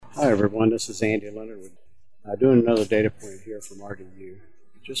Hi everyone, this is Andy Leonard with doing another data point here from RDU.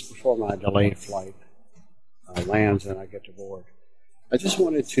 Just before my delayed flight lands and I get to board, I just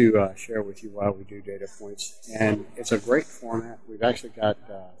wanted to share with you why we do data points. And it's a great format. We've actually got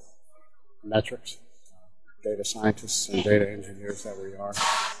metrics, data scientists and data engineers that we are,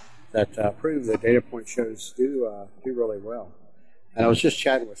 that prove that data point shows do really well. And I was just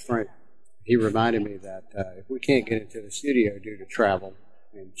chatting with Frank. He reminded me that if we can't get into the studio due to travel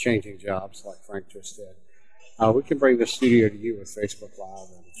and changing jobs like Frank just did, we can bring the studio to you with Facebook Live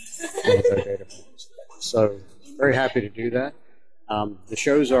and with our data points. So very happy to do that. The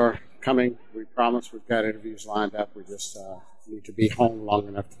shows are coming. We promise we've got interviews lined up. We just need to be home long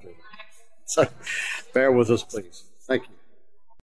enough to do it. So bear with us, please. Thank you.